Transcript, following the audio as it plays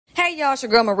Hey y'all, it's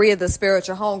your girl Maria, the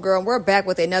Spiritual Homegirl, and we're back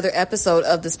with another episode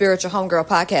of the Spiritual Homegirl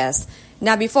podcast.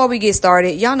 Now, before we get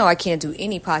started, y'all know I can't do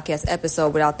any podcast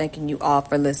episode without thanking you all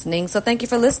for listening. So thank you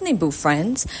for listening, boo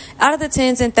friends. Out of the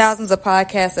tens and thousands of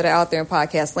podcasts that are out there in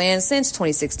podcast land since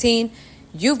 2016,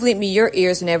 you've lent me your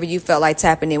ears whenever you felt like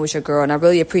tapping in with your girl, and I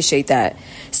really appreciate that.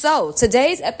 So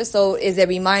today's episode is a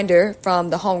reminder from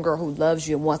the homegirl who loves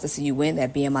you and wants to see you win,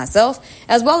 that being myself,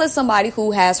 as well as somebody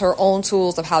who has her own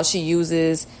tools of how she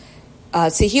uses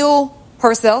to heal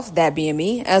herself, that being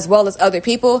me, as well as other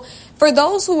people. For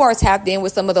those who are tapped in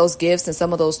with some of those gifts and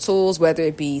some of those tools, whether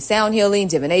it be sound healing,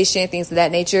 divination, things of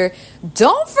that nature,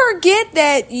 don't forget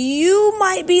that you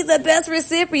might be the best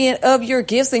recipient of your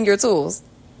gifts and your tools.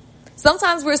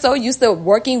 Sometimes we're so used to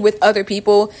working with other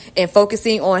people and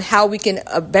focusing on how we can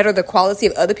better the quality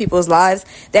of other people's lives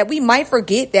that we might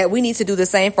forget that we need to do the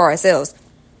same for ourselves.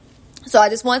 So I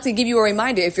just want to give you a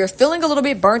reminder, if you're feeling a little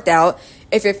bit burnt out,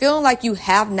 if you're feeling like you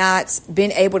have not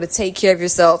been able to take care of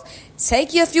yourself,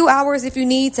 take you a few hours if you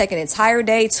need, take an entire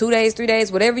day, 2 days, 3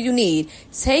 days, whatever you need.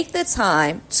 Take the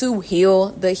time to heal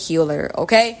the healer,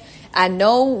 okay? I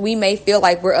know we may feel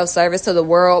like we're of service to the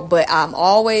world, but I'm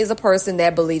always a person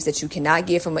that believes that you cannot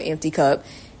give from an empty cup.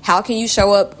 How can you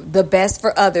show up the best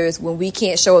for others when we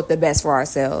can't show up the best for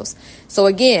ourselves? So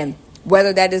again,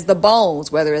 whether that is the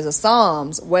bones, whether it's the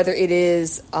Psalms, whether it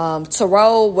is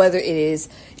tarot, whether it is,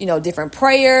 different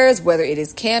prayers, whether it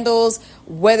is candles,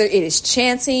 whether it is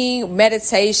chanting,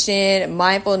 meditation,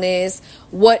 mindfulness,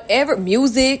 whatever,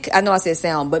 music. I know I said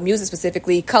sound, but music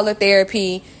specifically, color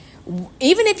therapy.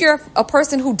 Even if you're a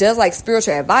person who does like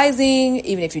spiritual advising,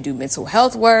 even if you do mental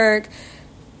health work,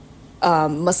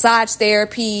 massage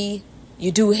therapy,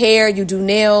 you do hair, you do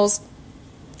nails,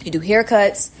 you do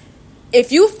haircuts.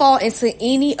 If you fall into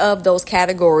any of those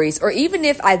categories, or even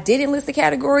if I didn't list the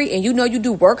category and you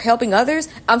do work helping others,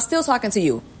 I'm still talking to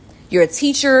you. You're a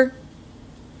teacher.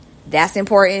 That's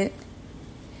important.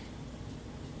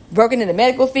 Working in the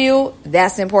medical field.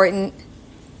 That's important.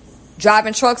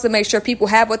 Driving trucks to make sure people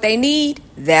have what they need.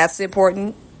 That's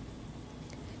important.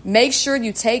 Make sure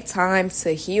you take time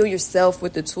to heal yourself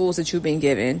with the tools that you've been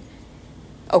given.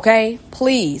 Okay,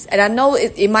 please. And I know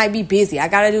it might be busy. I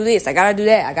got to do this. I got to do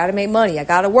that. I got to make money. I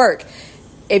got to work.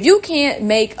 If you can't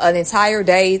make an entire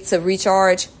day to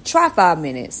recharge, try 5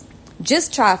 minutes.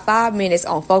 Just try 5 minutes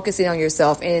on focusing on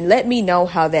yourself and let me know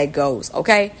how that goes.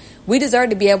 Okay, we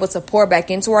deserve to be able to pour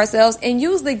back into ourselves and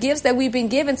use the gifts that we've been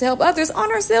given to help others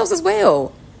on ourselves as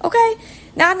well. Okay.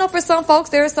 Now, I know for some folks,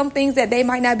 there are some things that they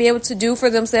might not be able to do for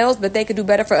themselves, but they could do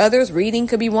better for others. Reading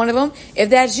could be one of them.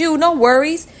 If that's you, no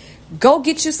worries. Go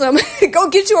get you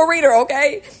a reader,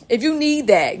 okay? If you need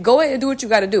that, go ahead and do what you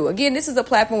got to do. Again, this is a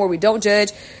platform where we don't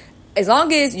judge. As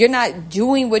long as you're not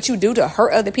doing what you do to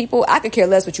hurt other people, I could care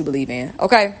less what you believe in,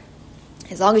 okay?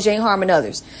 As long as you ain't harming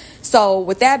others. So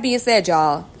with that being said,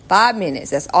 y'all, 5 minutes,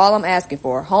 that's all I'm asking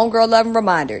for. Homegirl loving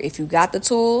reminder. If you got the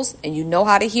tools and you know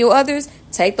how to heal others,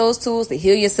 take those tools to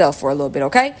heal yourself for a little bit,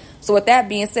 okay? So with that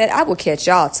being said, I will catch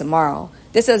y'all tomorrow.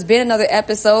 This has been another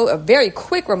episode, a very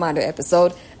quick reminder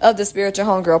episode of the Spiritual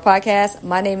Homegirl podcast.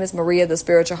 My name is Maria, the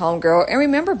Spiritual Homegirl. And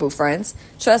remember, boo friends,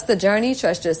 trust the journey,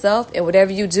 trust yourself, and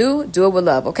whatever you do, do it with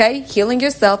love, okay? Healing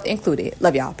yourself included.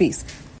 Love y'all. Peace.